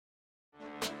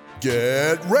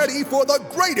Get ready for the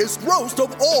greatest roast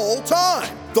of all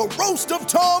time, the Roast of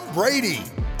Tom Brady,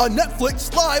 a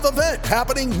Netflix live event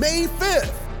happening May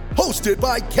 5th. Hosted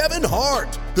by Kevin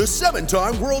Hart, the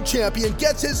 7-time world champion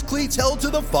gets his cleats held to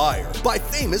the fire by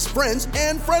famous friends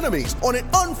and frenemies on an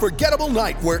unforgettable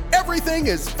night where everything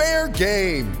is fair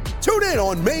game. Tune in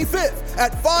on May 5th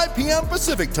at 5 p.m.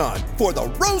 Pacific time for the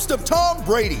Roast of Tom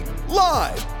Brady,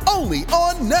 live only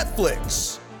on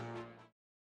Netflix.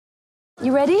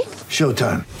 You ready?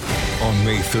 Showtime. On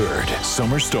May 3rd,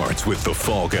 summer starts with The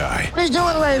Fall Guy. Let's do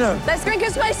it later. Let's drink a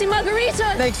spicy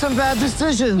margarita. Make some bad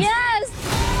decisions. Yes!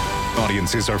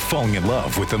 Audiences are falling in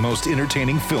love with the most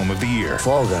entertaining film of the year.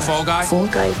 Fall Guy. Fall Guy? Fall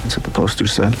Guy. That's what the poster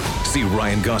said. See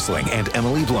Ryan Gosling and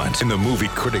Emily Blunt in the movie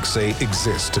critics say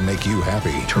exists to make you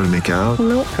happy. Trying to make it out?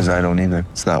 Nope. Because I don't either.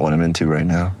 It's not what I'm into right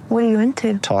now. What are you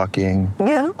into? Talking.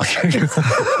 Yeah.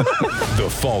 The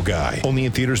Fall Guy. Only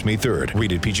in theaters May 3rd.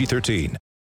 Rated PG-13.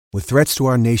 With threats to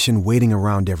our nation waiting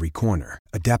around every corner,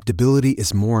 adaptability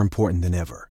is more important than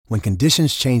ever. When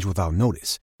conditions change without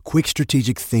notice, quick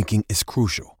strategic thinking is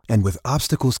crucial. And with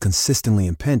obstacles consistently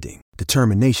impending,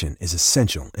 determination is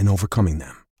essential in overcoming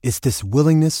them. It's this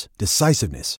willingness,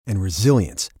 decisiveness, and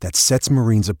resilience that sets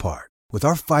Marines apart. With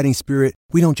our fighting spirit,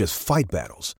 we don't just fight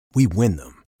battles, we win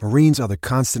them. Marines are the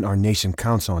constant our nation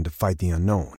counts on to fight the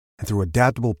unknown. And through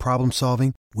adaptable problem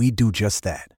solving, we do just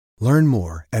that. Learn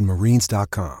more at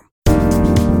marines.com.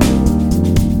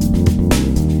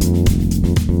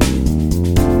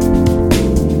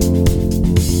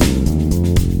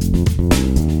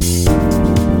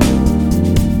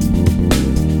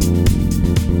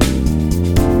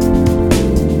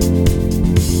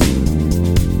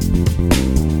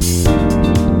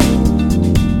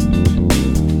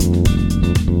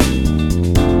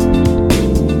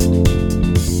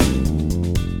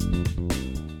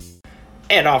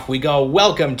 And off we go.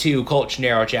 Welcome to Colts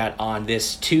Narrow Chat on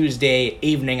this Tuesday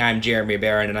evening. I'm Jeremy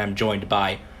Barron, and I'm joined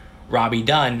by Robbie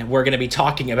Dunn. We're going to be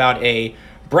talking about a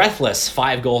breathless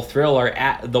 5-goal thriller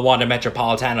at the Wanda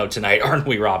Metropolitano tonight, aren't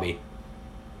we, Robbie?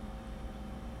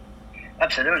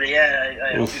 Absolutely, yeah.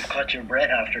 I hope you've caught your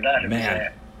breath after that. It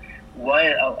Man.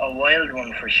 was a wild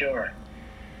one for sure.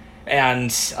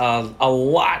 And a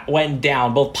lot went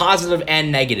down, both positive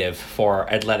and negative for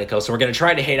Atletico. So we're going to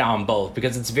try to hit on both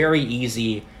because it's very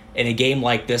easy in a game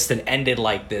like this that ended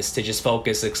like this to just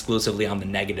focus exclusively on the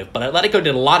negative. But Atletico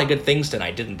did a lot of good things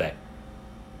tonight, didn't they?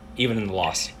 Even in the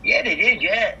loss. Yeah, they did,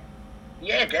 yeah.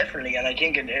 Yeah, definitely. And I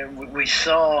think we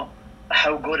saw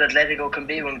how good Atletico can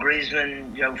be when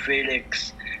Griezmann, João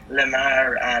Felix,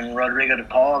 Lemar and Rodrigo de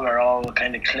Paul are all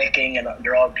kind of clicking and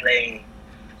they're all playing.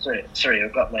 Sorry,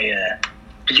 I've got my...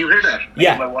 did you hear that?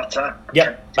 Yeah. My WhatsApp?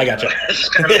 Yeah, I got you.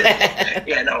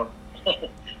 Yeah, no.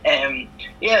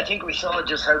 Yeah, I think we saw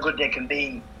just how good they can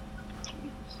be.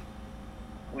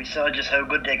 We saw just how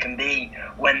good they can be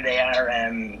when they are...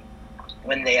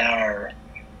 when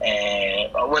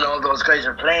all those guys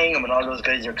are playing and when all those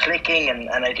guys are clicking, and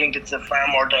I think it's a far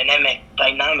more dynamic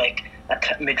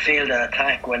midfield and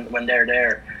attack when they're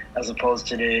there, as opposed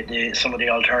to some of the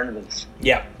alternatives.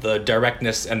 Yeah, the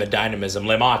directness and the dynamism.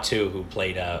 Lemar, too, who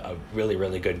played a really,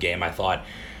 really good game, I thought.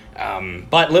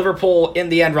 But Liverpool, in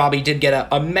the end, Robbie, did get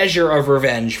a measure of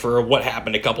revenge for what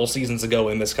happened a couple seasons ago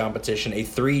in this competition. A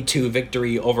 3-2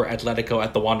 victory over Atletico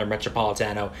at the Wanda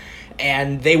Metropolitano.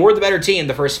 And they were the better team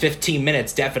the first 15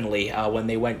 minutes, definitely, when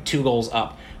they went 2 goals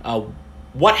up.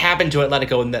 What happened to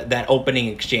Atletico in that opening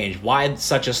exchange? Why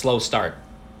such a slow start?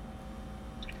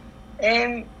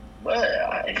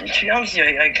 Well, to be honest with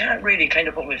you, I can't really kind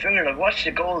of put my finger on it. I've watched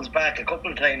the goals back a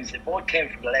couple of times. They both came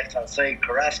from the left-hand side.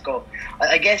 Carrasco,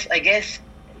 I guess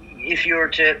if you were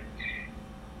to...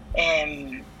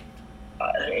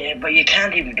 but you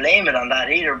can't even blame it on that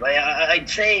either. But I'd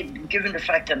say, given the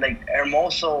fact that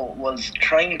Hermoso was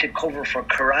trying to cover for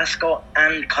Carrasco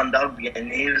and Kondogbia,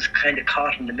 and he was kind of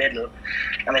caught in the middle,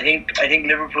 and I think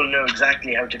Liverpool knew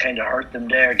exactly how to kind of hurt them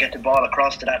there, get the ball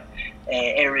across to that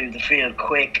area of the field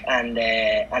quick, and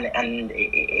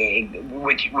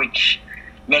which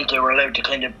meant they were allowed to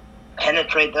kind of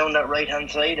penetrate down that right hand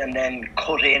side and then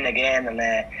cut in again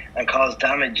and cause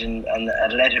damage, and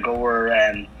Atletico were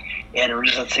they were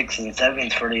just at 6th and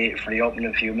 7th for the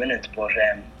opening few minutes, but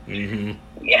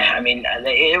yeah, I mean,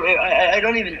 I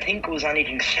don't even think it was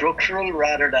anything structural,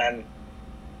 rather than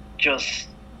just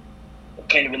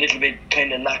kind of a little bit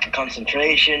kind of lack of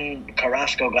concentration.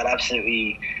 Carrasco got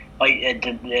absolutely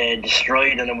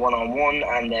destroyed in a 1-on-1,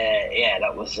 and yeah,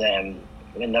 that was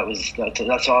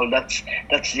that's all. That's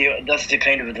the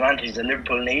kind of advantage that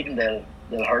Liverpool need, and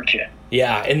they'll hurt you.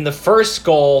 Yeah, in the first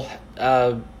goal,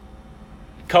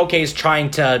 Koke's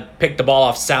trying to pick the ball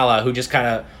off Salah, who just kind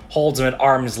of holds him at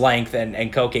arm's length, and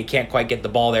Koke can't quite get the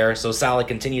ball there, so Salah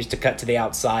continues to cut to the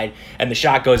outside, and the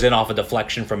shot goes in off a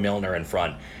deflection from Milner in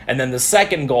front. And then the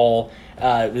second goal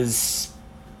is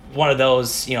one of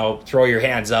those, throw your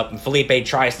hands up, and Felipe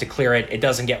tries to clear it. It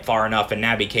doesn't get far enough, and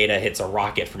Naby Keita hits a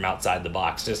rocket from outside the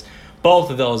box. Just both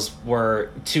of those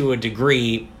were, to a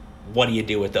degree, what do you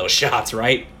do with those shots,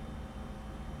 right?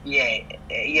 Yeah,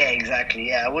 exactly.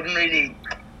 Yeah, I wouldn't really,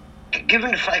 given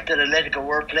the fact that Atletico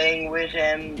were playing with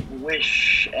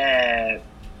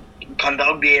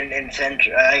Kondogbia in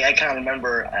centre. I can't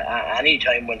remember any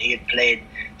time when he had played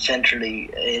centrally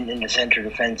in the centre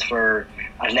defence for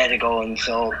Atletico, and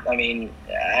so I mean,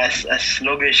 a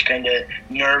sluggish kind of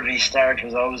nervy start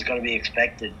was always going to be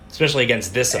expected, especially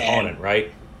against this opponent,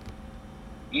 right?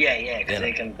 Yeah, because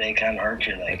they can hurt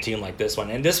you. A team like this one.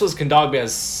 And this was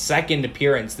Kondogbia's second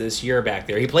appearance this year back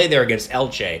there. He played there against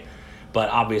Elche, but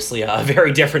obviously a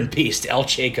very different beast,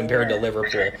 Elche compared to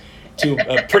Liverpool. Two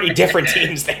pretty different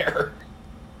teams there.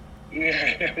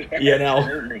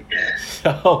 Absolutely.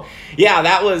 So, yeah,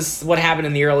 that was what happened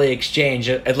in the early exchange.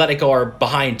 Atletico are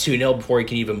behind 2-0 before you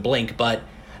can even blink, but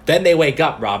then they wake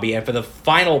up, Robbie, and for the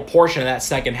final portion of that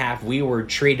second half, we were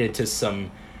treated to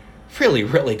some really,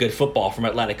 really good football from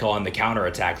Atletico on the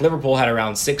counterattack. Liverpool had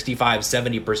around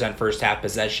 65-70% first half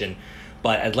possession,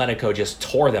 but Atletico just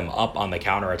tore them up on the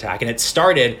counterattack. And it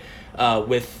started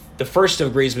with the first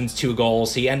of Griezmann's 2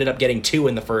 goals. He ended up getting 2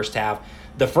 in the first half.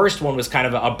 The first one was kind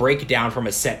of a breakdown from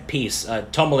a set piece.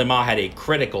 Thomas Lemar had a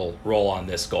critical role on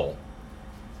this goal.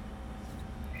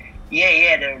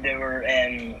 Yeah, they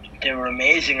were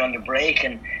amazing on the break,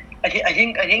 and I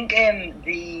think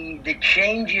the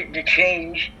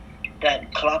change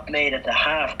that Klopp made at the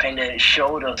half kind of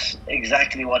showed us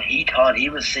exactly what he thought he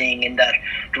was seeing, in that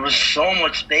there was so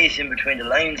much space in between the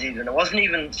lines. Even it wasn't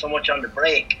even so much on the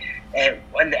break, and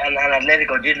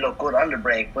Atletico did look good on the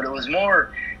break, but it was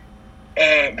more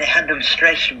they had them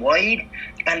stretched wide,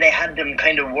 and they had them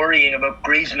kind of worrying about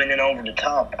Griezmann in over the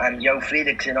top and João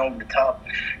Felix in over the top.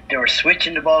 They were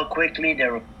switching the ball quickly, they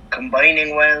were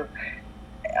combining well.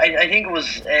 I think it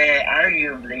was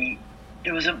arguably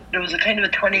there was a kind of a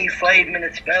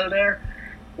 25-minute spell there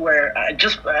where I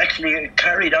just actually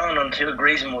carried on until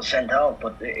Griezmann was sent off,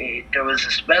 but there was a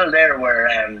spell there where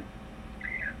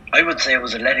I would say it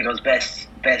was Atletico's best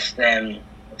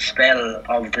spell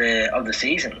of the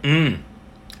season.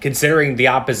 Considering the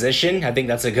opposition, I think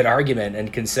that's a good argument,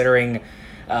 and considering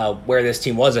where this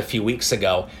team was a few weeks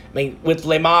ago. I mean, with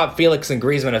Lemar, Felix, and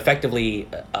Griezmann effectively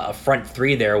a front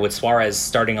three there, with Suarez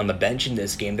starting on the bench in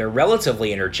this game, they're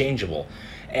relatively interchangeable.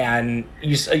 And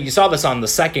you saw this on the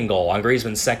second goal, on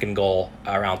Griezmann's second goal,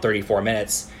 around 34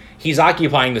 minutes. He's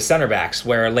occupying the center backs,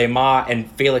 where Lemar and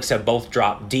Felix have both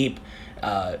dropped deep,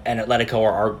 and Atletico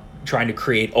are trying to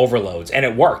create overloads, and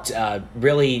it worked,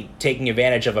 really taking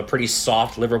advantage of a pretty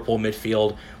soft Liverpool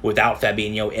midfield without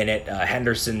Fabinho in it.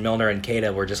 Henderson, Milner, and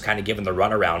Keita were just kind of given the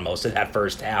runaround most of that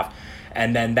first half,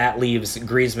 and then that leaves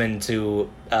Griezmann to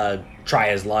try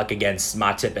his luck against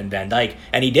Matip and Van Dijk,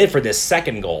 and he did for this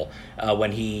second goal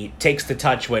when he takes the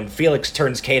touch, when Felix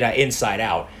turns Keita inside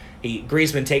out.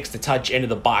 Griezmann takes the touch into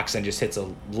the box and just hits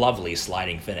a lovely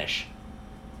sliding finish.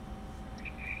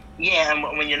 Yeah,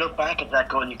 and when you look back at that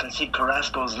goal, you can see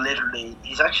Carrasco's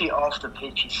he's actually off the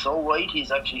pitch. He's so wide,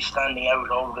 he's actually standing out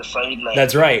over the sideline.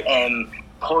 That's right.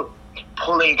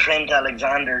 Pulling Trent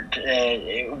Alexander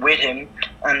with him,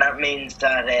 and that means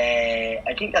that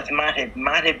I think that's Matip.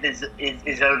 Matip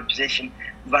is out of position.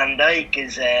 Van Dijk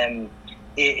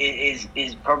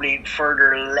is probably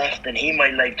further left than he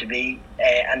might like to be,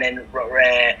 and then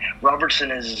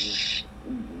Robertson is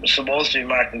supposed to be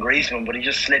marking Griezmann, but he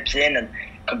just slips in and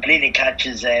completely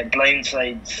catches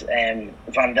blindsides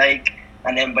Van Dijk,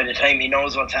 and then by the time he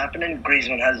knows what's happening,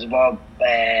 Griezmann has the ball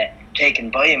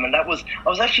taken by him. And I was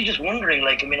actually just wondering,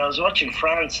 I was watching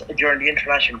France during the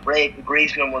international break.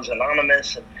 Griezmann was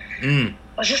anonymous, and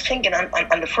I was just thinking,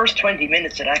 on the first 20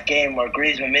 minutes of that game where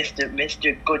Griezmann missed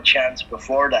a good chance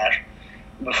before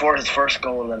his first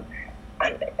goal, and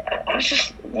I was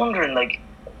just wondering,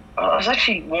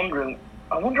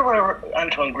 I wonder where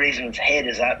Antoine Griezmann's head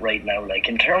is at right now,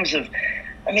 in terms of,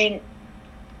 I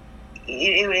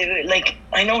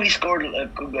know he scored a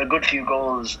good few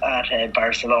goals at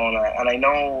Barcelona, and I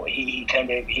know he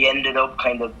ended up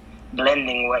kind of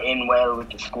blending in well with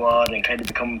the squad and kind of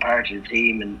becoming part of the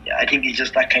team, and I think he's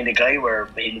just that kind of guy where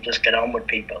he'll just get on with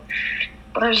people.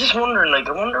 But I was just wondering, I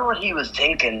wonder what he was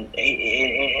thinking,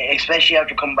 especially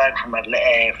after coming back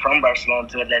from Barcelona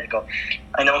to Atletico.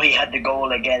 I know he had the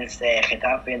goal against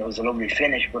Getafe, and it was a lovely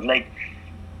finish, but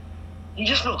he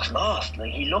just looks lost.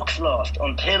 Like, he looks lost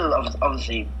until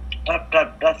obviously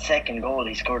that second goal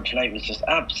he scored tonight was just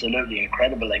absolutely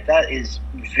incredible. Like, that is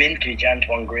vintage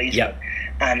Antoine Griezmann. Yep.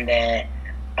 And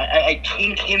I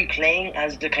think him playing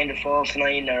as the kind of false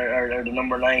nine or the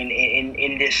number 9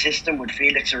 in this system with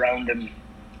Felix around him,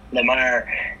 Lemar,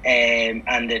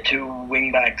 and the two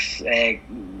wing backs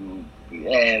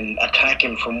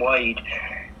attacking from wide,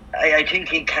 I think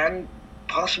he can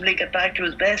possibly get back to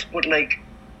his best, but like,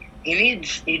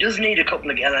 he does need a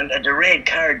couple of, and the red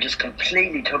card just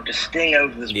completely took the sting out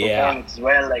of his performance as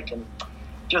well. Like, and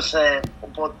just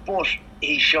but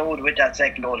he showed with that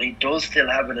second goal he does still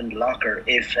have it in the locker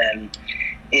if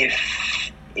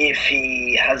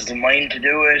he has the mind to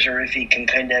do it, or if he can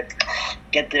kind of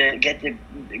get the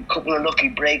couple of lucky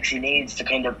breaks he needs to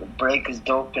kind of break his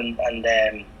duck and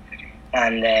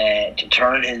to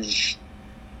turn his,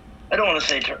 I don't want to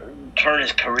say turn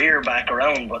his career back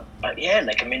around, but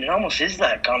like, I mean, it almost is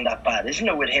gone that bad, isn't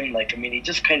it, with him? Like, I mean, he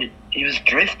just he was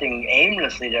drifting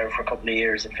aimlessly there for a couple of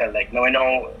years, it felt like. Now, I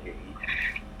know,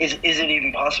 is it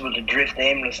even possible to drift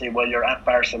aimlessly while you're at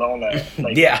Barcelona?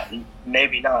 Like, yeah,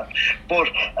 maybe not. But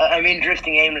I mean,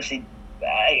 drifting aimlessly,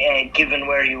 given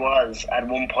where he was at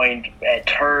one point,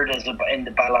 third in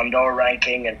the Ballon d'Or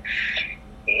ranking, and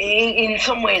in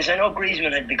some ways, I know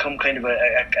Griezmann had become kind of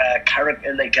a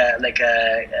character,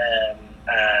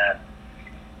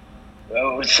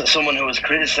 someone who was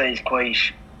criticised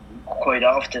quite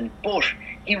often, but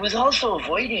he was also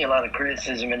avoiding a lot of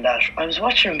criticism in that. I was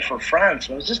watching him for France,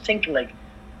 and I was just thinking, like,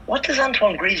 what does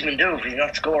Antoine Griezmann do if he's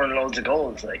not scoring loads of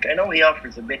goals? Like, I know he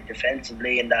offers a bit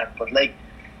defensively in that, but like,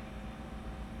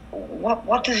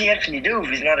 what does he actually do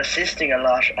if he's not assisting a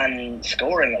lot and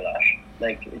scoring a lot?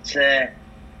 Like, it's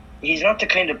he's not the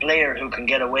kind of player who can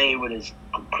get away with his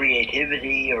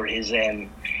creativity or his I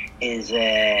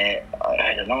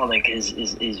don't know, like his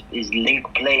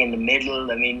link play in the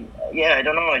middle. I mean, I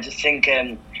don't know. I just think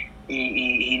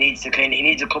he needs a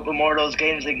couple more of those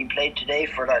games like he played today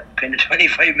for that kind of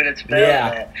 25 minutes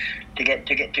spell to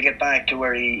get back to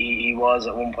where he was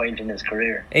at one point in his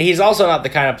career. And he's also not the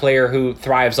kind of player who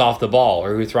thrives off the ball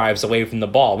or who thrives away from the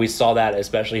ball. We saw that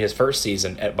especially his first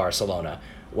season at Barcelona,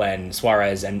 when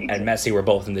Suarez and Messi were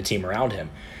both in the team around him.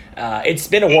 It's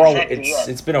been a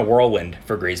it's been a whirlwind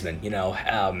for Griezmann, you know,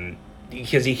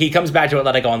 because he comes back to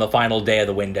Atletico on the final day of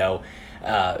the window,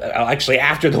 actually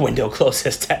after the window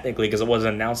closes technically, because it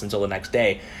wasn't announced until the next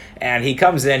day, and he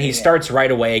comes in, he starts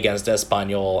right away against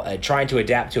Espanyol, trying to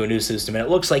adapt to a new system, and it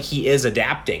looks like he is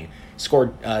adapting.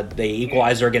 Scored the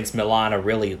equalizer against Milan, a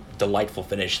really delightful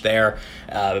finish there,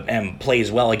 and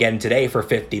plays well again today for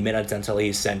 50 minutes until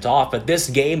he's sent off. But this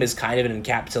game is kind of an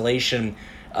encapsulation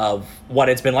of what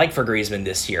it's been like for Griezmann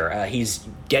this year. He's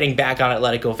getting back on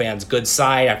Atletico fans' good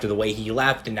side after the way he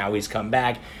left, and now he's come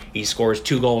back. He scores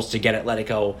 2 goals to get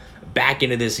Atletico back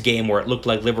into this game where it looked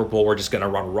like Liverpool were just going to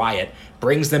run riot.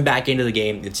 Brings them back into the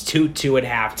game. It's 2-2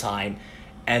 at halftime.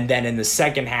 And then in the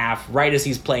second half, right as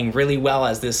he's playing really well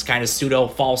as this kind of pseudo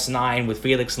false 9 with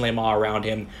Felix and Lemar around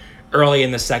him, early in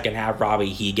the second half,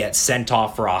 Robbie, he gets sent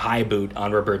off for a high boot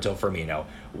on Roberto Firmino.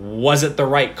 Was it the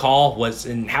right call?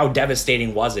 And how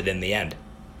devastating was it in the end?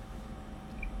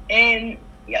 I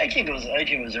think it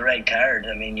was a red card.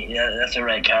 I mean, that's a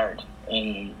red card.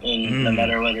 No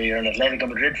matter whether you're an Atletico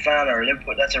Madrid fan or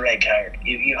Liverpool, that's a red card.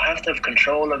 You have to have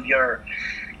control of your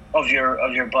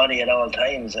body at all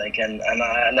times, like, and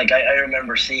I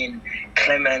remember seeing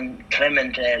Clement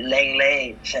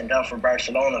Lenglet sent off for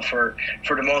Barcelona for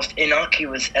the most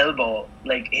innocuous elbow.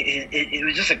 Like, it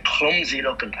was just a clumsy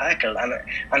looking tackle, and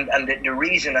the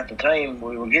reason at the time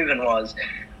we were given was,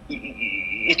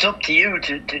 it's up to you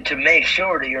to make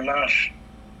sure that you're not.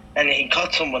 And he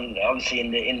caught someone obviously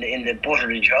in the butt of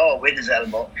the jaw with his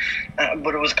elbow,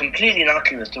 but it was completely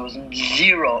innocuous. There was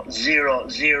zero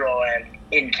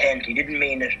intent. He didn't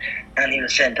mean it, and he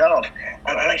was sent off.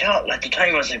 And I thought at the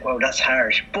time, I was like, "Wow, that's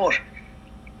harsh." But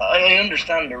I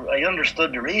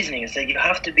understood the reasoning. It's like, you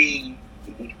have to be.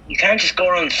 You can't just go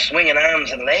around swinging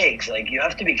arms and legs. Like, you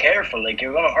have to be careful. Like,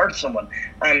 you're going to hurt someone,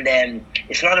 and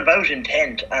it's not about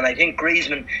intent. And I think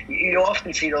Griezmann, you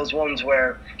often see those ones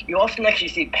where you often actually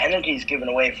see penalties given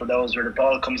away for those where the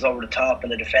ball comes over the top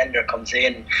and the defender comes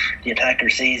in, the attacker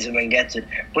sees him and gets it.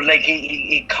 But like,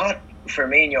 he caught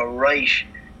Firmino right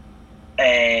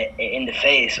in the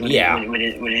face with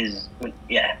his.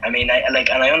 I mean, I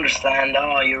understand.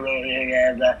 I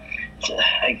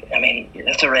mean,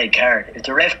 that's a red card. If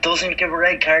the ref doesn't give a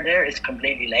red card there, it's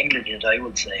completely negligent, I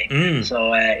would say.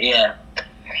 So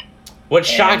What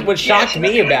shocked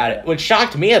me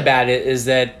about it is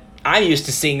that I'm used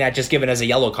to seeing that just given as a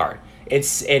yellow card.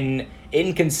 It's in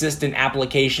inconsistent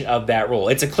application of that rule.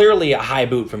 It's clearly a high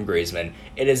boot from Griezmann.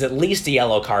 It is at least a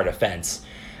yellow card offense.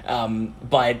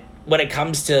 But when it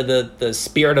comes to the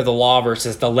spirit of the law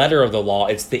versus the letter of the law,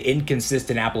 it's the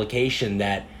inconsistent application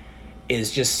that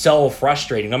is just so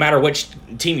frustrating. No matter which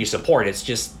team you support, it's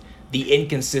just the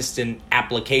inconsistent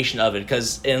application of it.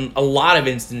 Because in a lot of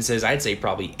instances, I'd say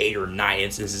probably 8 or 9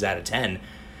 instances out of 10,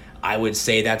 I would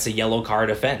say that's a yellow card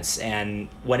offense. And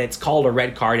when it's called a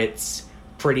red card, it's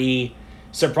pretty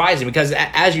surprising because,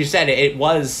 as you said,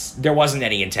 there wasn't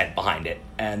any intent behind it,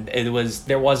 and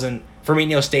there wasn't.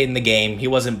 Firmino stayed in the game; he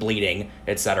wasn't bleeding,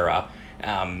 etc.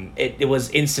 It was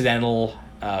incidental,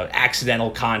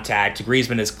 accidental contact.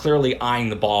 Griezmann is clearly eyeing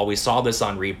the ball. We saw this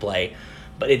on replay,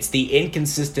 but it's the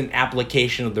inconsistent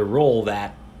application of the rule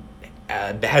that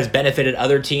has benefited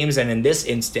other teams, and in this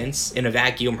instance, in a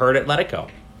vacuum, hurt Atletico.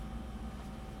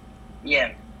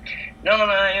 Yeah. No,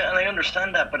 I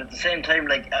understand that, but at the same time,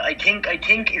 like I think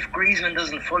if Griezmann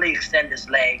doesn't fully extend his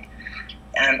leg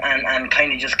and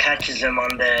kind of just catches him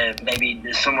on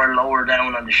maybe somewhere lower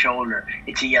down on the shoulder,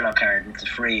 it's a yellow card, it's a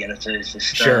free, and it's a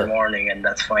stern warning, and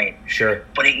that's fine. Sure.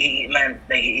 But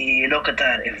you look at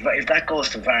that. If that goes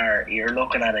to VAR, you're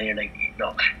looking at it, and you're like,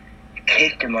 look,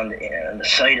 kicked him on the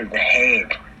side of the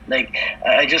head. Like,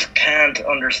 I just can't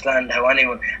understand how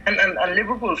anyone... And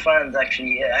Liverpool fans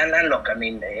actually... And look, I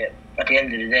mean, at the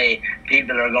end of the day,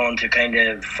 people are going to kind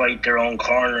of fight their own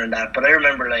corner and that. But I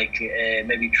remember, like,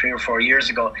 maybe 3 or 4 years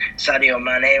ago, Sadio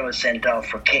Mane was sent off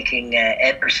for kicking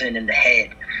Ederson in the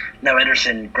head. Now,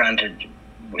 Ederson, granted,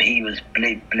 he was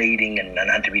bleeding and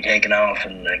had to be taken off,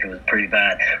 and like it was pretty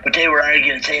bad. But they were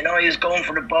arguing, saying, "Oh, he was going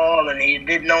for the ball and he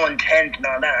did no intent and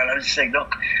all that." And I was just like,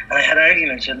 "Look," and I had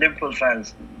arguments with Liverpool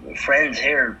friends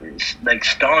here, like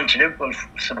staunch Liverpool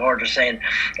supporters, saying,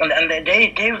 and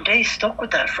they stuck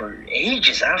with that for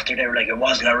ages after. They were like, "It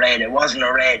wasn't a red.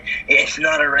 It's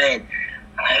not a red."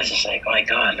 And I was just like, "My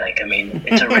God!" Like, I mean,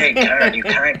 it's a red card. You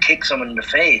can't kick someone in the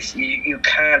face. You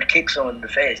can't kick someone in the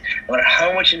face, no matter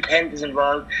how much intent is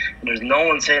involved. And there's no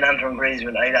one saying Antoine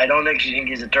Griezmann. I don't actually think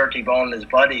he's a dirty ball in his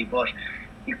body, but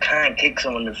you can't kick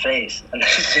someone in the face, and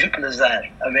it's as simple as that.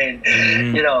 I mean,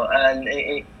 you know, and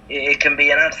it can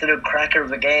be an absolute cracker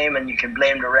of a game, and you can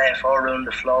blame the ref all around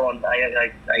the flow, and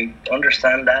I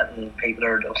understand that, and people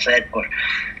are upset, but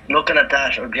looking at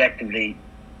that objectively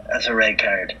as a red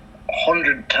card,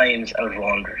 100 times out of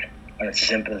 100, and it's as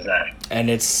simple as that. And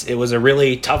it was a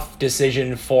really tough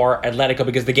decision for Atletico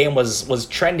because the game was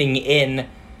trending in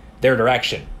their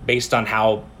direction based on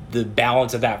how the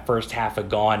balance of that first half had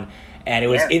gone, and it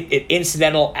was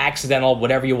incidental, accidental,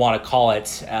 whatever you want to call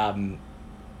it.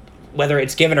 Whether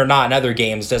it's given or not in other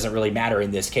games doesn't really matter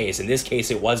in this case. In this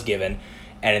case, it was given.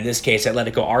 And in this case,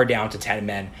 Atletico are down to 10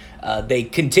 men. They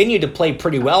continued to play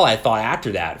pretty well, I thought,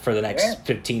 after that for the next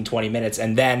 15, 20 minutes.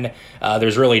 And then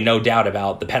there's really no doubt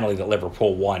about the penalty that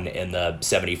Liverpool won in the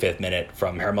 75th minute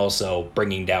from Hermoso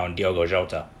bringing down Diogo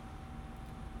Jota.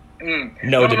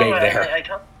 No debate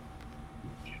there.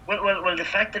 Well, the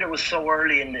fact that it was so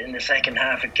early in the second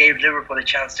half, it gave Liverpool a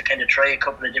chance to kind of try a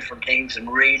couple of different things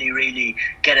and really, really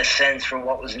get a sense for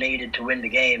what was needed to win the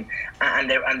game.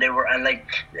 And they were like,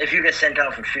 if you get sent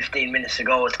off with 15 minutes to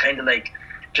go, it's kind of like,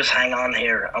 just hang on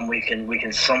here, and we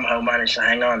can somehow manage to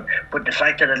hang on. But the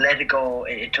fact that Atletico,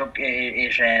 it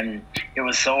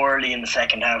was so early in the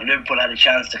second half, Liverpool had a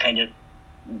chance to kind of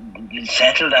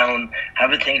settle down,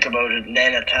 have a think about it, and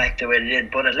then attack the way they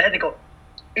did. But Atletico,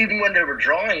 even when they were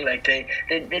drawing, like they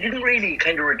didn't really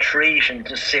kind of retreat and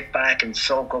just sit back and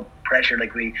soak up pressure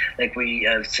like we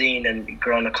have seen and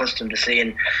grown accustomed to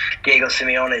seeing Diego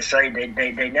Simeone's side.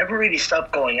 They never really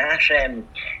stopped going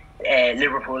at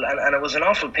Liverpool, and it was an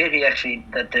awful pity actually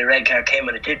that the red card came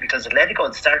when it did, because Atletico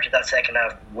had started that second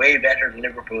half way better than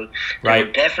Liverpool. They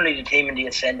were definitely the team in the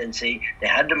ascendancy. They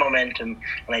had the momentum,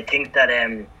 and I think that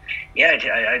I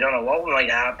don't know what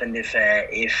might happen if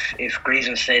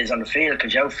Griezmann stays on the field,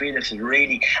 because João Felix is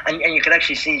really, and you could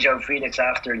actually see João Felix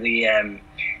after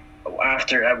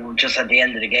just at the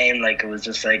end of the game, like it was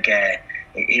just like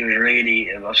he was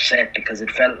really upset, because it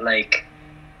felt like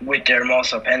with their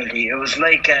Hermoso penalty, it was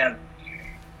like I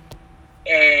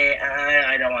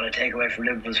don't want to take away from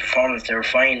Liverpool's performance, they were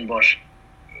fine, but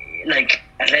like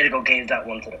Atletico gave that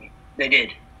one to them. They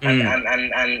did. And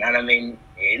I mean,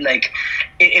 like,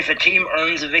 if a team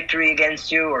earns a victory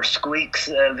against you or squeaks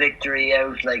a victory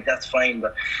out, like, that's fine,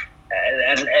 but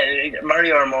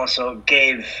Mario Hermoso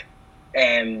gave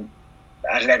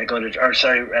Liverpool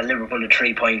the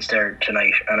 3 points there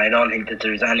tonight, and I don't think that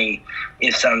there's any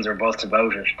ifs, ands or buts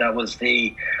about it. That was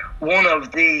one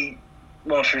of the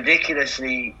most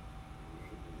ridiculously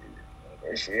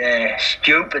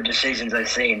stupid decisions I've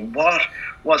seen. What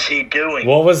was he doing?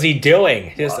 What was he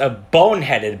doing? Just a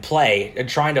boneheaded play,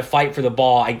 trying to fight for the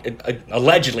ball,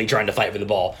 allegedly trying to fight for the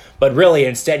ball, but really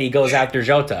instead he goes after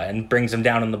Jota and brings him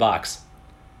down in the box.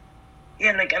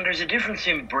 Yeah, and there's a difference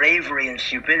in bravery and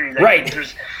stupidity. Right.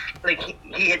 There's,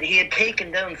 he had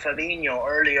taken down Fabinho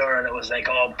earlier, and it was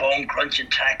bone crunching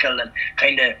tackle and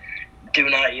kind of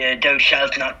thou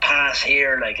shalt not pass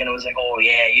here, and it was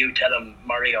you tell him,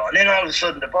 Mario. And then all of a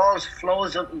sudden the ball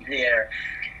flows up into the air,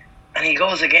 and he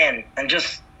goes again and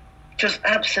just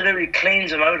absolutely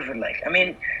cleans him out of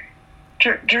it.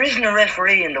 There isn't a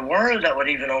referee in the world that would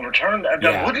even overturn that,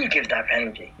 wouldn't give that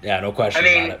penalty. Yeah, no question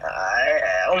about it.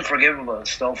 Unforgivable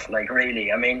stuff, really.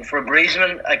 For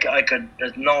Griezmann, I could,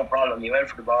 there's no problem. You went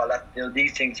for the ball.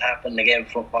 These things happen again,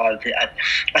 football.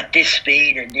 At this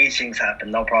speed, and these things happen,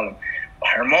 no problem.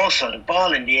 Hermoso, the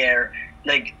ball in the air,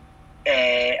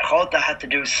 Jota had to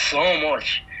do so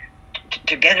much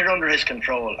to get it under his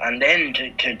control, and then to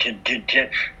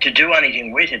do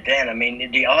anything with it. Then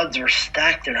the odds were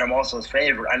stacked in Hermoso's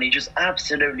favour, and he just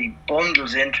absolutely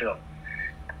bundles into him.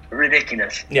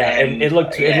 Ridiculous. Yeah, and it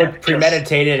looked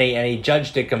premeditated, and he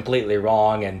judged it completely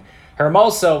wrong. And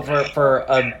Hermoso, for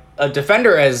a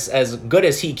defender as good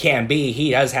as he can be,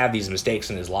 he does have these mistakes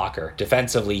in his locker.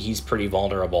 Defensively, he's pretty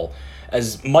vulnerable.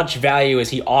 As much value as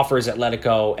he offers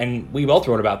Atletico, and we both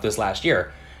wrote about this last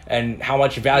year, and how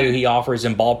much value he offers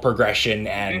in ball progression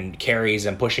and carries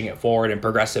and pushing it forward and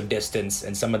progressive distance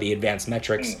and some of the advanced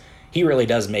metrics, he really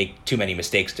does make too many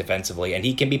mistakes defensively, and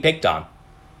he can be picked on.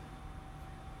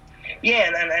 Yeah,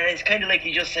 and it's kind of like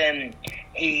he just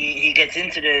he gets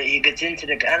into the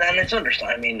and it's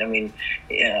understand.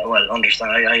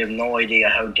 Understand. I have no idea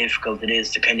how difficult it is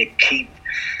to kind of keep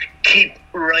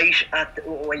right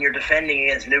when you're defending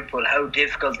against Liverpool. How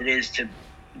difficult it is to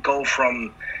go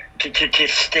from to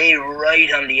stay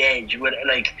right on the edge with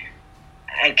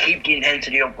and keep the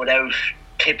intensity up without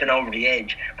tipping over the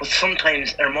edge. But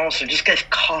sometimes Hermoso just gets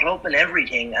caught up in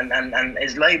everything and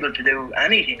is liable to do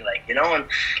anything, and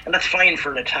that's fine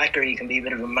for an attacker. You can be a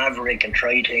bit of a maverick and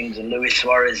try things, and Luis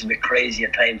Suarez is a bit crazy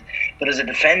at times. But as a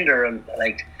defender,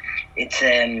 it's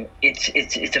a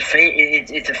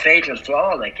fatal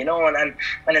flaw, and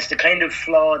it's the kind of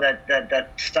flaw that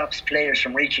stops players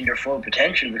from reaching their full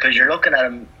potential, because you're looking at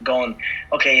him going,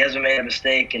 okay, he hasn't made a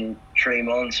mistake in 3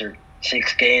 months or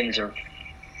 6 games or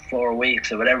 4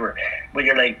 weeks or whatever, but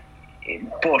you're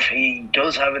but he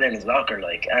does have it in his locker,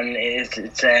 and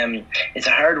it's a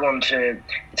hard one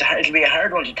it'll be a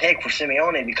hard one to take for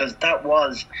Simeone, because that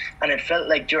was, and it felt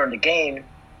like during the game,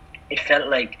 it felt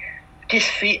like this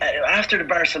after the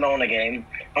Barcelona game,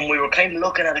 and we were kind of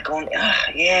looking at it going,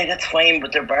 yeah, that's fine,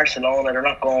 but they're Barcelona, they're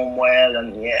not going well,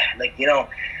 and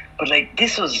but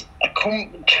this was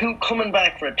coming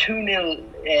back for a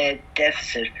 2-0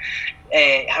 deficit,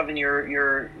 having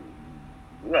your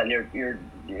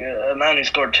a man who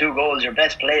scored 2 goals, your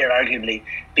best player arguably,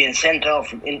 being sent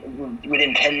off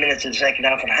within 10 minutes of the second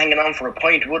half and hanging on for a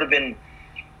point would have been,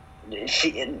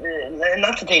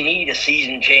 not that they need a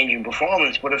season-changing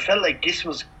performance, but it felt like this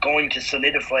was going to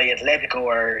solidify Atletico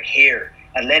are here.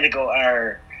 Atletico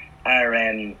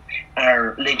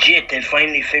are legit. They've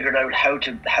finally figured out how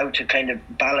to kind of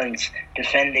balance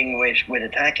defending with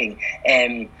attacking.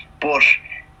 But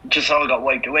just all got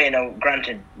wiped away. Now,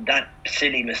 granted, that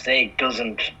silly mistake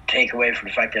doesn't take away from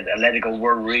the fact that Atletico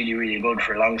were really, really good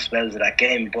for long spells of that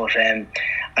game. But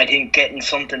I think getting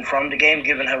something from the game,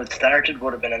 given how it started,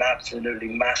 would have been an absolutely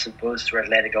massive boost for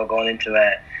Atletico going into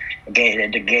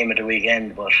the game of the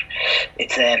weekend. But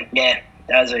it's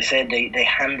as I said, they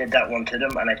handed that one to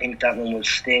them, and I think that one will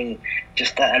sting.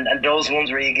 Just that, and those ones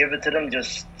where you give it to them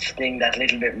just sting that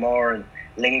little bit more and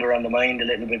linger on the mind a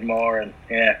little bit more, and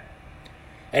yeah.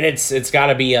 And it's got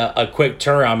to be a quick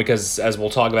turnaround, because, as we'll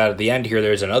talk about at the end here,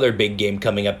 there's another big game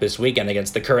coming up this weekend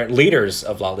against the current leaders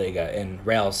of La Liga in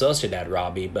Real Sociedad,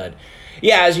 Robbie. But,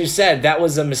 yeah, as you said, that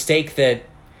was a mistake that,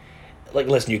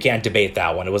 listen, you can't debate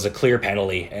that one. It was a clear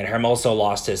penalty, and Hermoso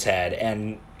lost his head.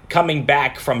 And coming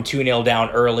back from 2-0 down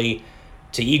early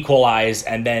to equalize,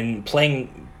 and then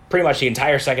playing pretty much the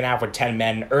entire second half with 10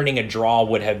 men, earning a draw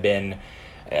would have been,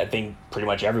 I think pretty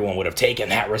much everyone would have taken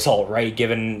that result, right?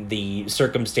 Given the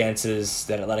circumstances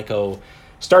that Atletico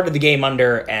started the game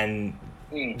under and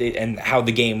how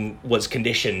the game was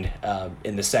conditioned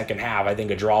in the second half, I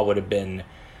think a draw would have been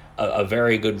a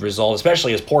very good result,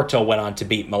 especially as Porto went on to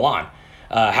beat Milan.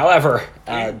 However,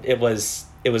 it was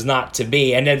not to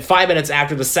be. And then 5 minutes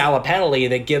after the Salah penalty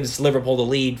that gives Liverpool the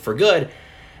lead for good,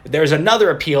 there's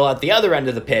another appeal at the other end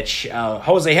of the pitch.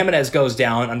 Jose Jimenez goes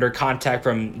down under contact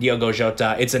from Diogo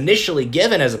Jota. It's initially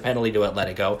given as a penalty to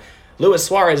Atletico. Luis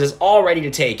Suarez is all ready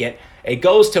to take it. It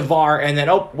goes to VAR, and then,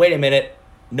 oh, wait a minute,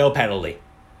 no penalty.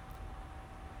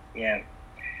 Yeah.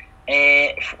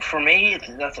 For me,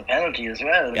 that's a penalty as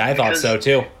well. Yeah, I thought so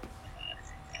too.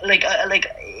 Like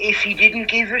if he didn't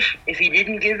give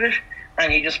it,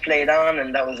 and he just played on,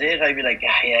 and that was it, I'd be like,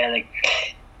 yeah, like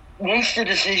once the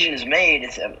decision is made,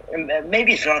 it's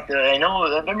maybe it's not. I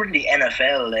remember in the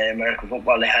NFL, American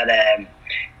football, they had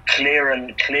clear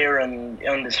and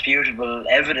undisputable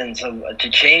evidence to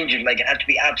change it. Like it had to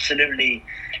be absolutely.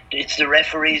 It's the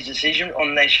referee's decision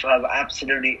unless you have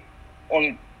absolutely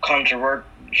uncontroversial.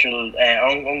 I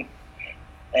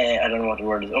don't know what the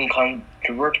word is.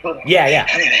 Uncontrovertible. Yeah.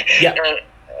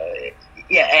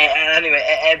 Anyway,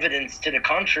 evidence to the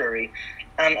contrary,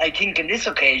 and I think in this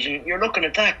occasion you're looking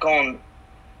at that going,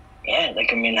 yeah,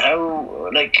 like I mean, how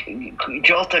like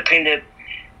Jota kind of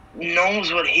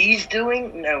knows what he's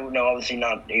doing. No, obviously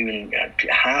not even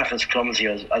half as clumsy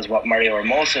as what Mario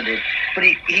Hermoso did, but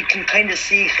he can kind of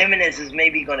see Jimenez is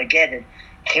maybe going to get it.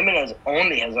 Jimenez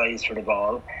only has eyes for the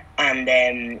ball, and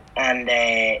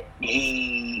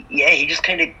he just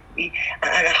kind of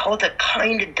and Jota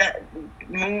kind of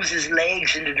moves his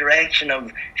legs in the direction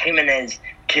of Jimenez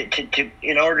to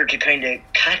in order to kind of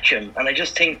catch him. And I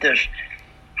just think that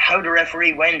how the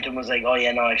referee went and was like, oh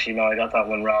yeah, no, I got that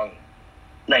one wrong.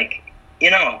 Like,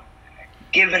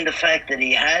 given the fact that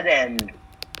he had and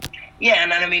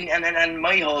I mean, and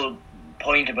my whole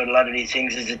point about a lot of these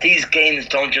things is that these games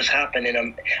don't just happen in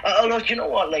them. Although, you know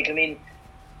what, like, I mean,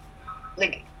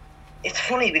 like, it's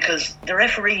funny because the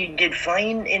referee did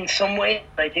fine in some way.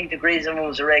 I think the Griezmann one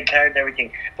was a red card and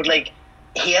everything, but like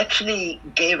he actually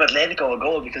gave Atletico a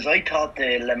goal because I thought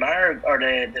the Lemar or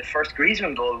the first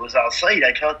Griezmann goal was offside.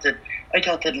 I thought that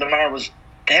Lemar was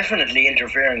definitely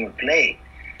interfering with play.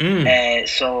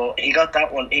 So he got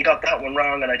that one. He got that one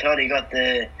wrong, and I thought he got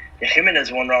the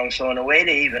Jimenez one wrong. So in a way,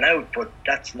 they even out. But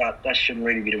that shouldn't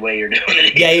really be the way you're doing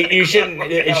it. Yeah, you shouldn't.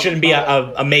 It shouldn't be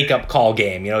a makeup call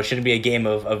game. It shouldn't be a game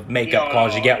of makeup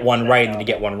calls. You get one right and then you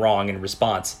get one wrong in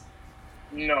response.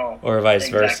 No. Or vice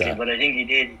versa. But I think he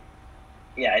did.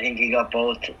 Yeah, I think he got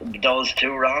both those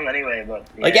two wrong anyway. But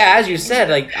as you said,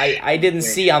 I didn't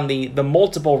see on the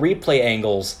multiple replay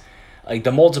angles, like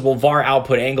the multiple VAR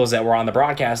output angles that were on the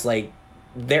broadcast, like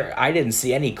I didn't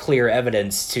see any clear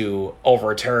evidence to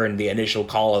overturn the initial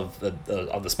call of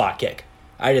the spot kick.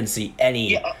 I didn't see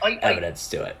any evidence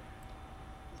to it.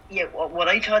 Yeah, what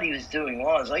I thought he was doing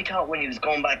was, I thought when he was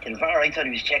going back to the VAR, I thought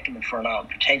he was checking it for a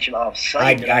potential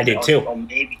offside. I did too.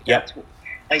 Maybe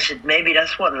I said maybe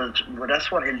that's what he'll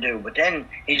do. But then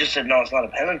he just said no, it's not a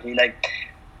penalty. Like,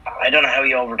 I don't know how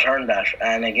he overturned that.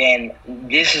 And again,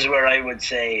 this is where I would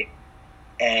say.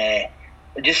 Not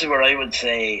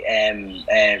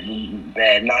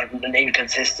an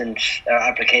inconsistent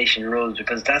application of rules,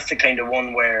 because that's the kind of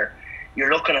one where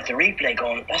you're looking at the replay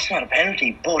going, that's not a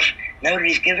penalty, but now that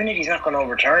he's given it, he's not going to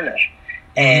overturn it.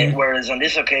 And whereas on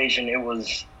this occasion,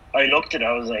 I looked at it,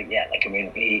 I was like, yeah, like I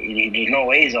mean, there's no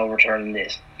way he's overturning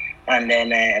this, and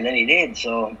then he did.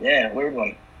 So yeah, weird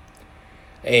one.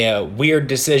 A weird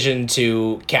decision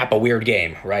to cap a weird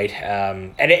game, right?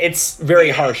 And it's very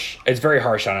harsh. It's very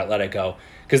harsh on Atletico,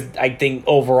 because I think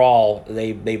overall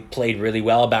they played really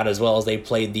well, about as well as they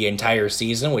played the entire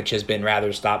season, which has been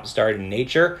rather stop-start in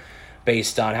nature,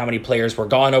 based on how many players were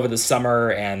gone over the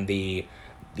summer and the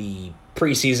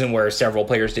preseason where several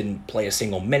players didn't play a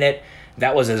single minute.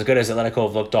 That was as good as Atletico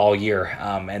have looked all year,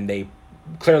 and they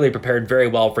clearly prepared very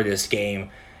well for this game.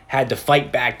 Had to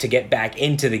fight back to get back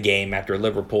into the game after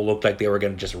Liverpool looked like they were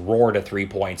going to just roar to 3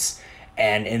 points,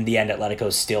 and in the end, Atletico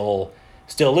still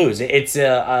lose. It's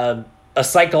a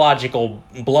psychological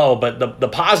blow, but the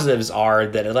positives are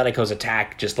that Atletico's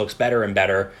attack just looks better and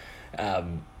better,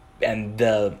 and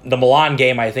the Milan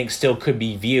game, I think, still could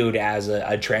be viewed as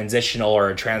a transitional or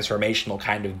a transformational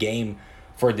kind of game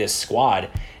for this squad.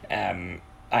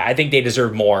 I think they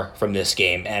deserve more from this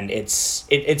game, and it's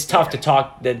tough to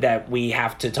talk that we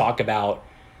have to talk about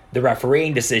the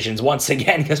refereeing decisions once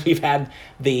again, because we've had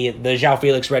the João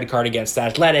Felix red card against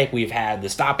Athletic, we've had the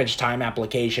stoppage time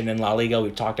application in La Liga,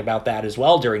 we've talked about that as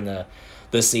well during the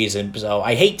season. So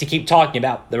I hate to keep talking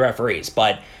about the referees,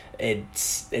 but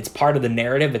it's part of the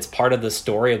narrative, it's part of the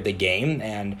story of the game,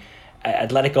 and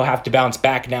Atletico have to bounce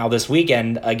back now this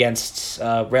weekend against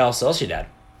Real Sociedad.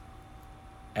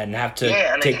 And have to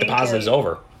take the positives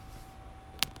over.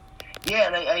 Yeah,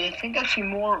 and I think actually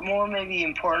more maybe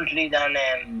importantly than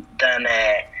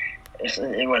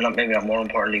well, maybe not more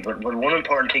importantly, but one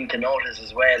important thing to notice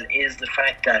as well is the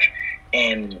fact that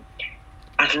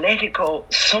Atletico,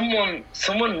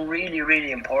 someone really,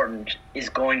 really important is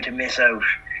going to miss out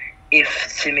if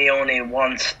Simeone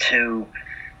wants to.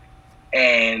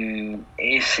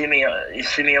 If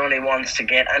Simeone wants to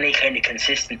get any kind of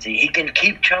consistency, he can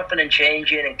keep chopping and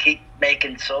changing and keep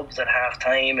making subs at half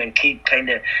time and keep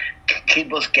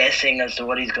us guessing as to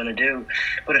what he's going to do.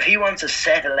 But if he wants a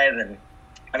set 11,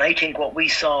 and I think what we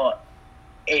saw,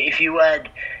 if you add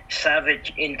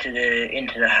Savic into the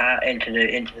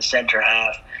centre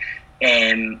half,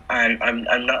 and I'm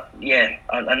not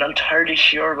entirely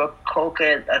sure about Koke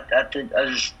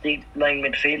as deep line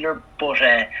midfielder, but.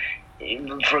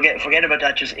 Forget about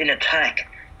that. Just in attack,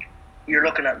 you're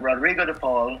looking at Rodrigo de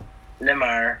Paul,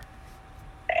 Lemar,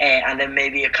 and then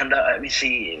maybe a Let me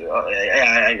see.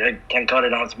 I thank God I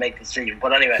don't have to make the decision.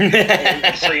 But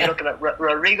anyway, so you're looking at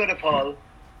Rodrigo de Paul,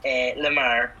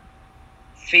 Lemar,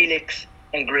 Felix,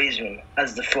 and Griezmann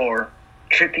as the 4.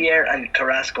 Trippier and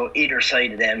Carrasco either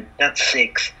side of them. That's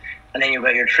 6, and then you've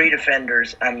got your 3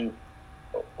 defenders and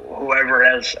whoever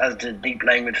else as the deep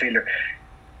line midfielder.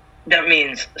 That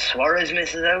means Suarez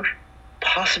misses out,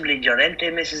 possibly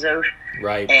Llorente misses out.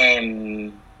 Right.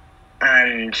 And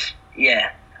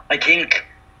yeah, I think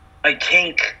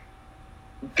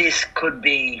this could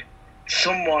be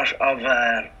somewhat of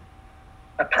a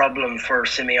problem for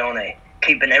Simeone,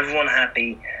 keeping everyone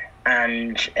happy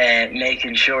and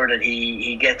making sure that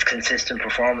he gets consistent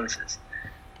performances.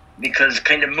 Because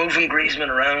kind of moving Griezmann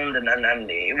around and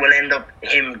it will end up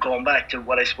him going back to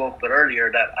what I spoke about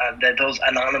earlier, that those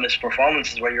anonymous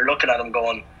performances where you're looking at him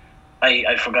going,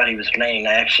 I forgot he was playing.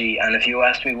 And if you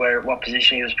asked me what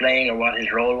position he was playing or what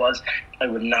his role was, I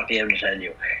would not be able to tell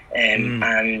you.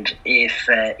 And if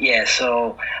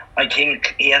so I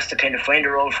think he has to kind of find a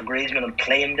role for Griezmann and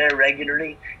play him there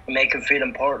regularly and make him feel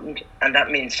important. And that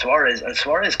means Suarez. And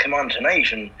Suarez came on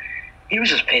tonight and he was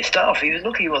just pissed off. He was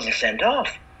lucky he wasn't sent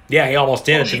off. Yeah, he almost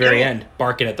did at the very end,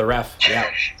 barking at the ref. Yeah,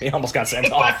 he almost got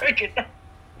sent off.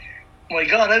 My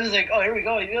God, I was like, oh, here we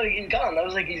go, he's gone. I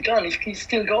was like, he's gone, he's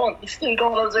still going. I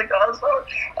was like, oh, sorry.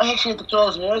 I actually had to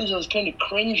close my eyes. I was kind of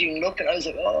cringing, looking. I was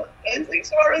like,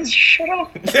 Suarez, shut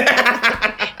up.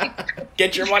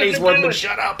 Get your money's worth and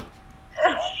shut up.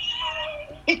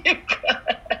 And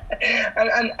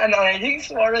I think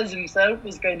Suarez himself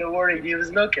was kind of worried. He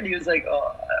was looking, he was like,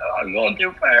 oh, I'm going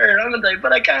too far, haven't I?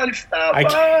 But I can't stop.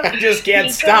 I just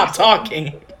can't stop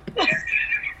talking.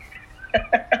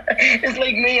 It's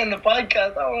like me on the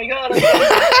podcast. Oh my God, I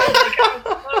can't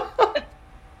stop.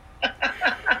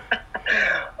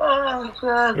 Oh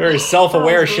God. Very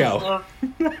self-aware show.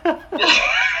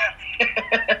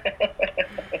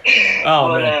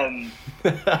 Man.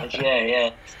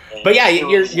 Yeah. But yeah,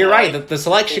 you're right. The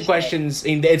selection questions,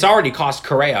 it's already cost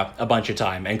Correa a bunch of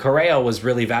time, and Correa was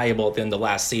really valuable at the end of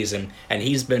last season, and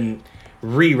he's been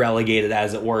re-relegated,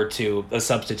 as it were, to a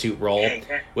substitute role,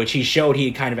 which he showed he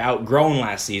had kind of outgrown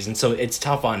last season, so it's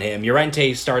tough on him.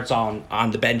 Llorente starts on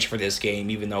the bench for this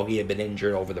game, even though he had been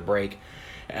injured over the break.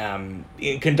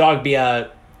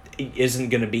 Kondogbia isn't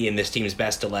going to be in this team's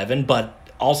best 11, but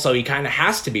also he kind of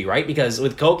has to be, right? Because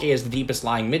with Koke as the deepest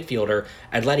lying midfielder,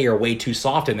 Atleti are way too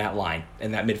soft in that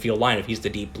midfield line if he's the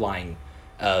deep lying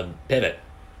pivot.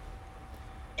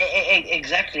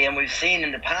 Exactly, and we've seen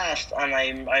in the past, and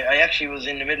I actually was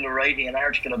in the middle of writing an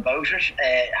article about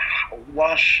it.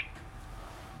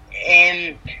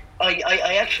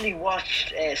 I actually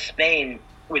watched Spain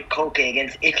with Koke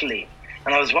against Italy,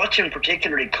 and I was watching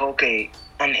particularly Koke,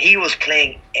 and he was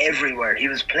playing everywhere. He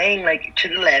was playing like to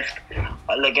the left,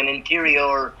 like an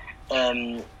interior,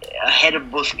 ahead of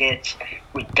Busquets,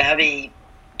 with Gavi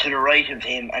to the right of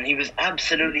him, and he was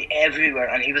absolutely everywhere,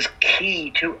 and he was key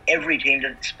to everything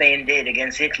that Spain did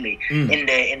against Italy in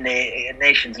the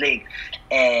Nations League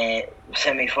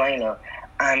semi-final.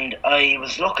 And I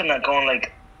was looking at going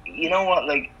like, you know what,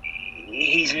 like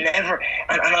he's never,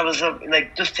 and I was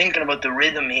like just thinking about the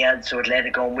rhythm he had to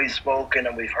Atletico, and we've spoken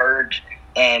and we've heard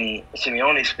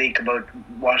Simeone speak about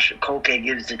what Koke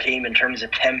gives the team in terms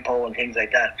of tempo and things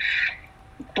like that.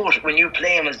 But when you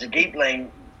play him as the deep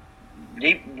line,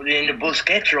 deep in the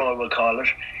Busquets role, we'll call it,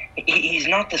 he's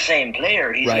not the same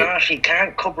player. He's not. He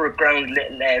can't cover ground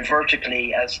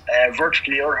vertically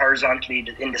or horizontally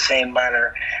in the same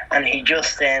manner, and he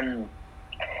just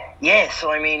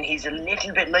So I mean, he's a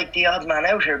little bit like the odd man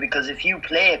out here, because if you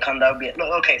play a Kondogbia,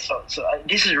 so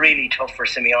this is really tough for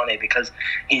Simeone, because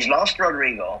he's lost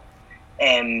Rodrigo,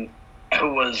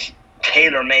 who was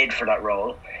tailor-made for that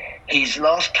role. He's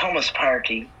lost Thomas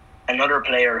Partey, another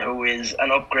player who is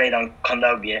an upgrade on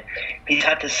Kondogbia. He's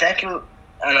had to settle,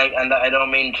 and I don't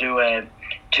mean to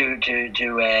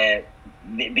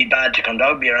be bad to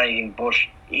Kondogbia or anything, but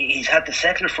he's had to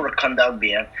settle for a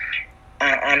Kondogbia,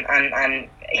 and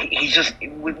he's just,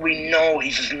 we know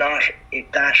he's just not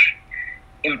that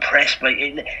impressed by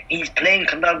it. He's playing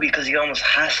Clondalkin because he almost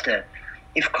has to.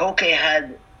 If Koke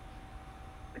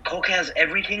has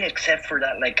everything except for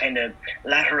that like kind of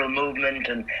lateral movement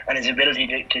and his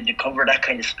ability to cover that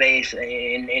kind of space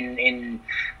in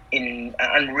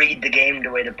and read the game the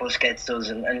way that Busquets does,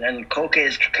 and Koke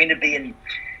is kind of being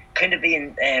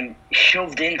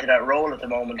shoved into that role at the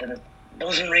moment, and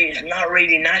it's not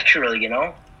really natural, you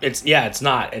know. It's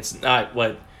not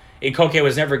what. Koke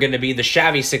was never going to be the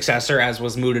Xavi successor, as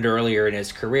was mooted earlier in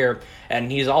his career,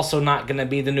 and he's also not going to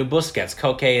be the new Busquets.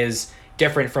 Koke is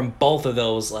different from both of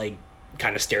those, like,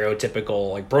 kind of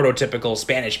stereotypical, like, prototypical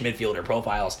Spanish midfielder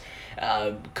profiles.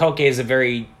 Koke is a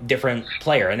very different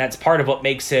player, and that's part of what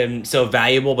makes him so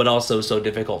valuable but also so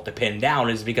difficult to pin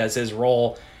down, is because his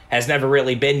role has never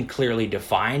really been clearly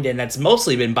defined, and that's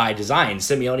mostly been by design.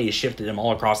 Simeone has shifted him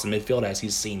all across the midfield as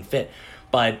he's seen fit.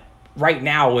 But right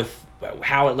now, with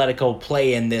how Atletico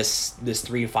play in this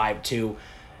 3-5-2,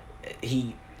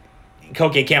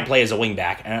 Koke can't play as a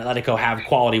wingback, and Atletico have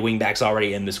quality wingbacks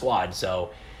already in the squad. So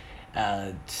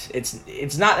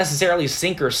it's not necessarily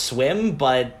sink or swim,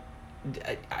 but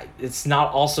it's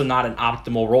not an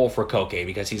optimal role for Koke,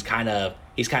 because he's kind of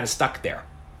stuck there.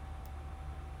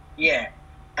 Yeah,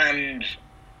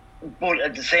 but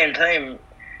at the same time,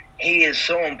 he is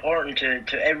so important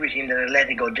to everything that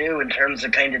Atletico do in terms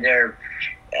of kind of their,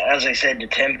 as I said, the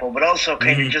tempo, but also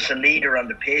kind of just a leader on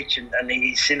the pitch, and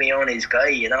he's Simeone's guy,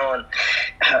 you know, and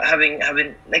having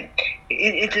like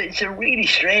it's a really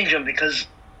strange one, because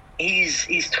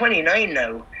he's 29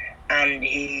 now, and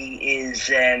he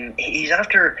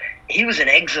was in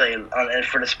exile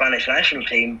for the Spanish national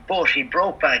team, but he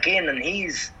broke back in, and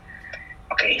he's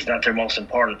not their most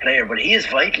important player, but he is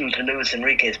vital to Luis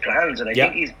Enrique's plans, and I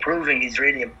think he's proving he's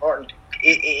really important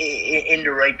in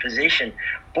the right position.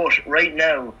 But right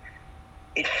now,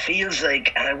 it feels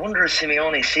like, and I wonder if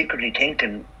Simeone's secretly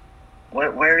thinking,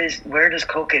 where does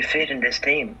Koke fit in this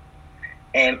team?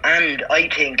 And I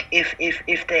think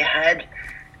if they had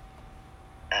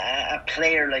a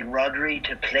player like Rodri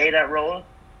to play that role,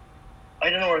 I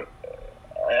don't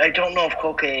know if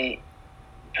Koke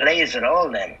plays at all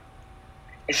then.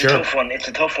 It's a tough one. It's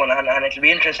a tough one, and it'll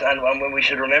be interesting. And when we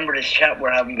should remember this chat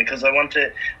we're having, because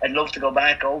I'd love to go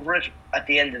back over it at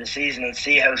the end of the season and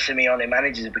see how Simeone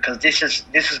manages it, because this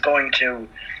is going to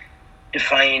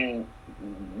define.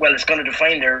 Well, it's going to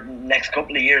define their next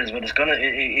couple of years, but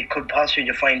it could possibly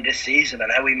define this season, and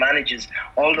how he manages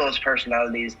all those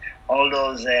personalities, all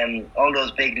those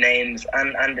big names,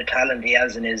 and the talent he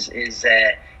has in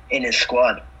his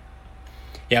squad.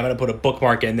 Yeah, I'm going to put a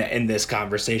bookmark in this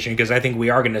conversation, because I think we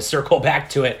are going to circle back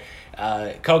to it.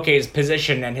 Koke's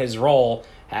position and his role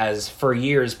has for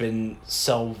years been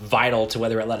so vital to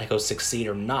whether Atletico succeed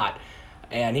or not.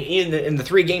 And in the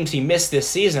 3 games he missed this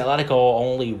season, Atletico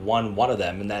only won one of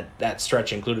them, and that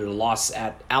stretch included a loss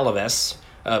at Alaves,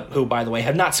 who, by the way,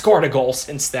 have not scored a goal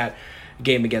since that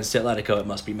game against Atletico, it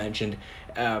must be mentioned.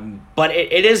 But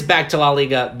it is back to La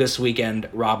Liga this weekend,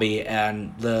 Robbie,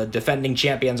 and the defending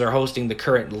champions are hosting the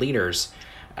current leaders.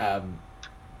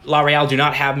 La Real do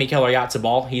not have Mikel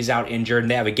Oyarzabal. He's out injured, and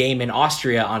they have a game in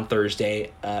Austria on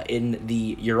Thursday in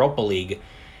the Europa League.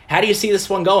 How do you see this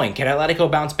one going? Can Atletico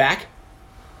bounce back?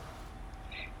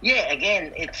 Yeah,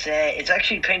 again, it's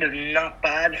actually kind of not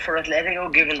bad for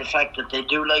Atletico, given the fact that they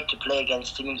do like to play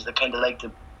against teams that kind of like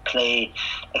to play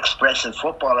expressive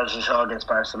football, as you saw against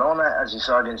Barcelona, as you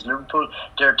saw against Liverpool.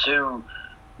 Their 2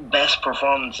 best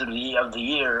performances of the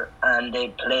year, and they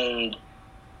played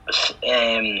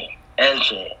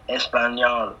Elche,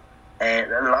 Espanyol,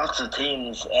 lots of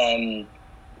teams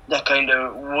that kind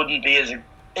of wouldn't be as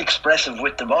expressive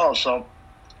with the ball. So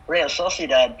Real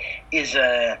Sociedad is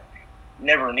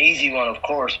never an easy one, of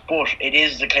course, but it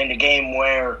is the kind of game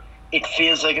where it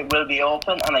feels like it will be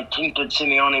open, and I think that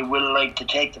Simeone will like to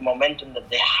take the momentum that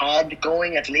they had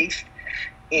going, at least,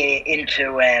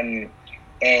 into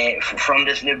from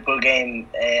this Liverpool game,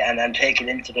 and take it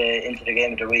into the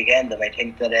game of the weekend. And I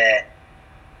think that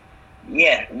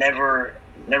never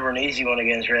an easy one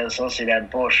against Real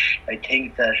Sociedad, but I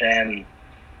think that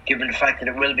given the fact that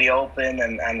it will be open,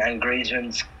 and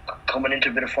Griezmann's coming into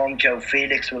a bit of form, João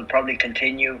Felix will probably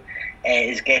continue,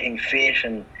 is getting fit,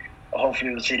 and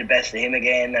hopefully we'll see the best of him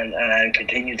again, and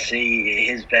continue to see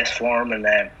his best form. And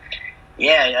I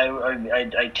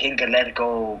think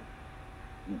Atletico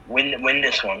win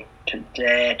this one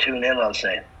 2-0. I'll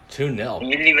say 2-0.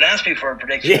 You didn't even ask me for a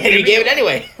prediction. Yeah, you gave it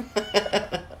anyway.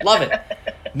 Love it.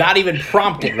 Not even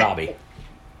prompted, Robbie.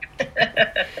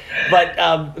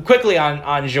 But quickly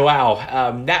on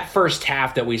Joao, that first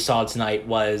half that we saw tonight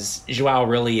was Joao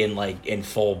really in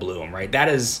full bloom, right? That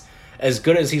is as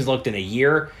good as he's looked in a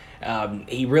year.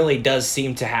 He really does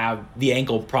seem to have the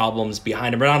ankle problems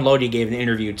behind him. Renan Lodi gave an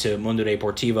interview to Mundo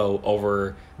Deportivo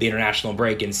over the international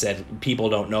break and said people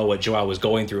don't know what Joao was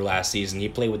going through last season. He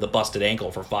played with a busted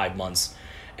ankle for 5 months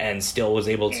and still was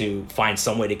able to find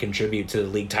some way to contribute to the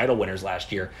league title winners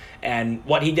last year. And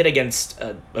what he did against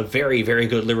a very, very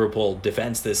good Liverpool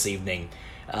defense this evening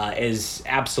is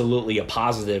absolutely a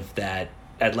positive that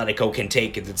Atletico can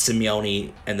take, that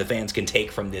Simeone and the fans can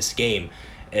take from this game,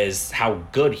 is how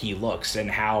good he looks and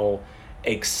how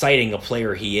exciting a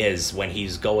player he is when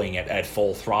he's going at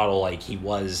full throttle like he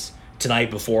was tonight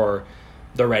before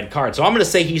the red card. So I'm going to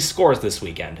say he scores this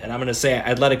weekend, and I'm going to say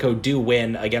Atletico do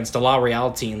win against a La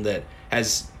Real team that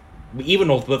has, even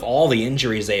with all the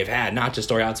injuries they've had, not just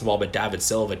Oyarzabal, but David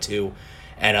Silva too,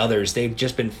 and others, they've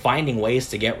just been finding ways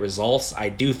to get results. I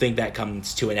do think that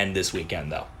comes to an end this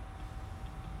weekend, though.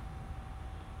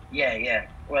 Yeah.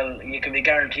 Well, you can be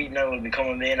guaranteed now we'll be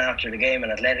coming in after the game,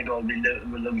 and Atletico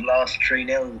will have lost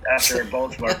 3-0 after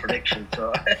both of our predictions.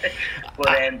 So,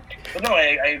 but no,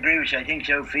 I agree with you. I think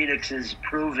Joe Felix is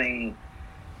proving.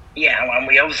 Yeah, and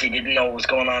we obviously didn't know what was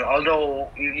going on.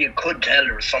 Although you could tell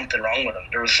there was something wrong with him.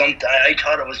 There was something. I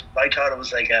thought it was like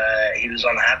he was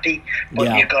unhappy. But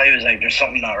the guy was like, "There's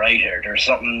something not right here. There's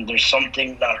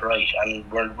something not right,"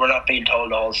 and we're not being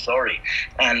told the whole story.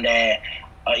 And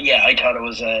I thought it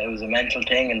was a mental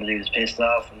thing, and that he was pissed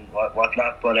off and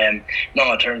whatnot. But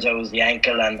no, it turns out it was the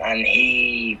ankle, and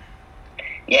he.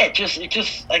 Yeah, I guess he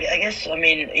just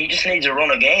needs a run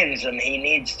of games, and he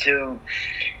needs to.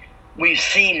 We've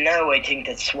seen now, I think,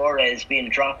 that Suarez being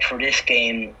dropped for this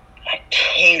game. I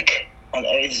think, and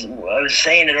I was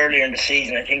saying it earlier in the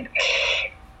season, I think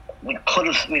we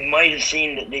might have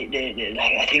seen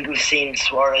I think we've seen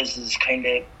Suarez's kind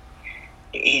of.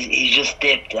 He's just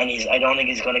dipped, and I don't think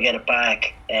he's going to get it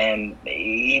back.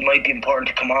 He might be important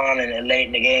to come on and late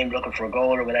in the game looking for a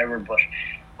goal or whatever, but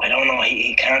I don't know.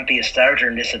 He can't be a starter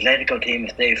in this Atletico team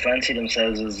if they fancy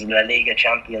themselves as La Liga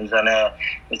champions and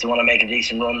if they want to make a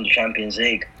decent run in the Champions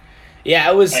League. Yeah,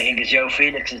 I think it's Joe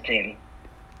Felix's team.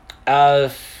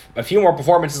 A few more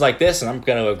performances like this, and I'm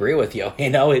going to agree with you.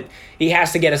 He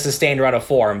has to get a sustained run of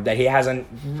form that he hasn't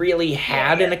really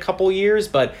had in a couple years,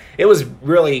 but it was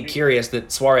really curious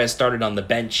that Suarez started on the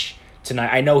bench tonight.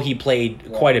 I know he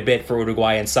played quite a bit for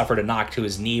Uruguay and suffered a knock to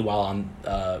his knee while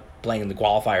on playing in the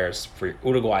qualifiers for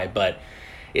Uruguay, but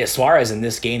Suarez in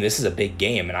this game, this is a big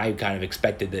game, and I kind of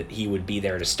expected that he would be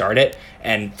there to start it.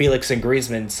 And Felix and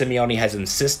Griezmann, Simeone has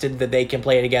insisted that they can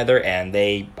play together, and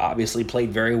they obviously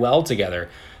played very well together.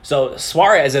 So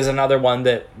Suarez is another one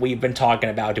that we've been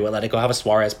talking about. Do Atletico have a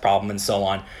Suarez problem and so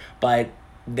on? But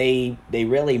they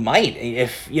really might.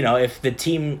 If the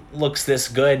team looks this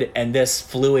good and this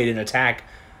fluid in attack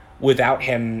without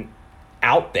him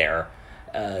out there,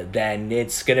 then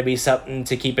it's going to be something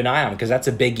to keep an eye on, because that's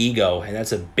a big ego and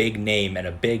that's a big name and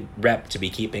a big rep to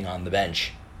be keeping on the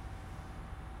bench.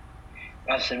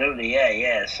 Absolutely,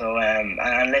 yeah. So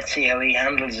and let's see how he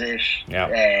handles it.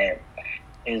 Yeah.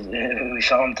 We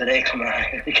saw him today coming out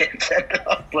getting sent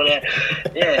off, but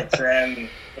it'd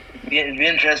be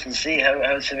interesting to see how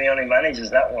Simeone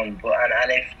manages that one. But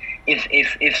and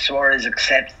if Suarez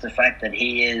accepts the fact that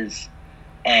he is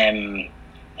the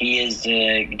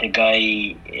guy,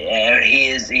 he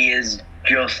is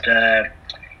just a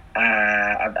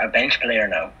bench player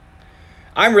now.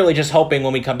 I'm really just hoping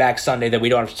when we come back Sunday that we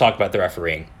don't have to talk about the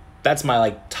refereeing. That's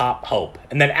my top hope,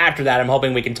 and then after that, I'm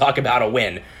hoping we can talk about a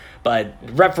win. But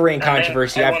refereeing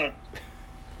controversy, I've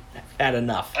had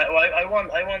enough. I want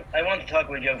to talk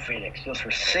about Joe Felix just for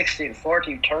 60,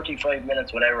 40, 35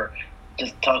 minutes, whatever.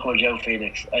 Just talk about Joe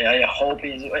Felix. I hope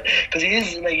because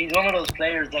he's one of those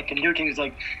players that can do things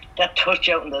like that touch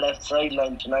out on the left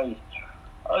sideline tonight.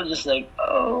 I was just like,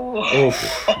 oh,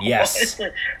 oof, yes.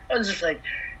 I was just like,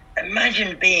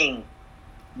 imagine being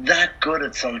that good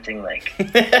at something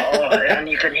and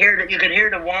you could hear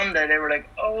the one that they were like,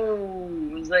 oh,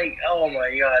 it was like, oh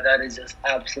my god, that is just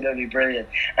absolutely brilliant.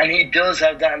 And he does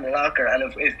have that in the locker,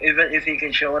 and if he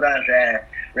can show that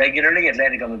regularly,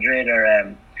 Atletico Madrid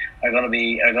are going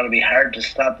to be hard to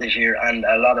stop this year and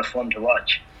a lot of fun to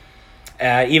watch.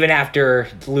 Even after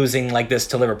losing like this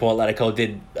to Liverpool, Atletico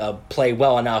did play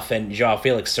well enough, and Joao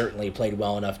Felix certainly played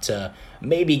well enough to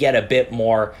maybe get a bit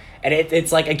more. And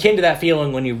it's like akin to that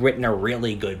feeling when you've written a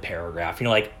really good paragraph.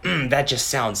 You're like, that just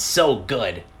sounds so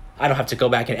good. I don't have to go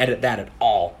back and edit that at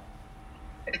all.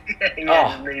 Leave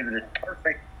it.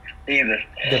 Perfect. Leave it.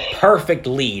 The perfect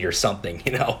lead or something,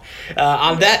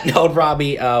 On that note,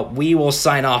 Robbie, we will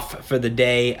sign off for the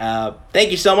day. Thank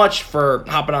you so much for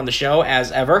hopping on the show,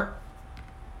 as ever.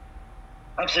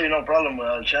 Absolutely no problem.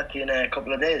 I'll chat to you in a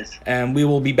couple of days. And we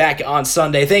will be back on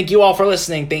Sunday. Thank you all for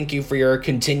listening. Thank you for your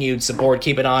continued support.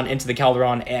 Keep it on Into the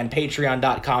Calderon and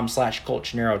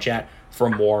patreon.com/ColtGennaroChat for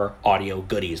more audio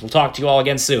goodies. We'll talk to you all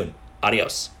again soon.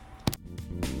 Adios.